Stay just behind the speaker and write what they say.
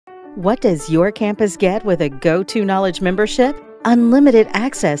What does your campus get with a Go2Knowledge membership? Unlimited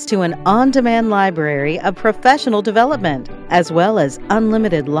access to an on-demand library of professional development, as well as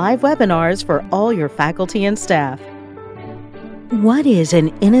unlimited live webinars for all your faculty and staff. What is an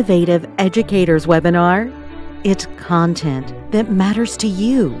innovative educator's webinar? It's content that matters to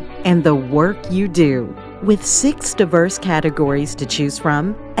you and the work you do. With 6 diverse categories to choose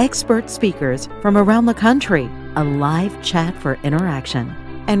from, expert speakers from around the country, a live chat for interaction,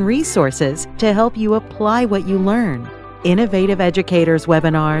 and resources to help you apply what you learn. Innovative Educators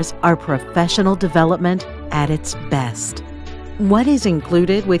webinars are professional development at its best. What is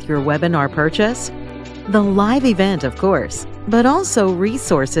included with your webinar purchase? The live event, of course, but also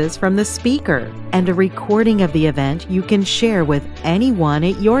resources from the speaker and a recording of the event you can share with anyone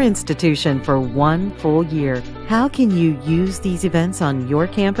at your institution for 1 full year. How can you use these events on your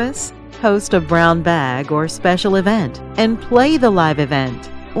campus? Host a brown bag or special event and play the live event,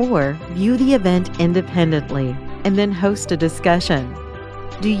 or view the event independently and then host a discussion.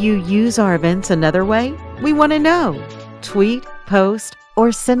 Do you use our events another way? We want to know. Tweet, post,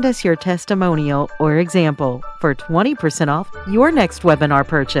 or send us your testimonial or example for 20% off your next webinar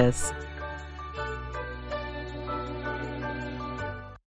purchase.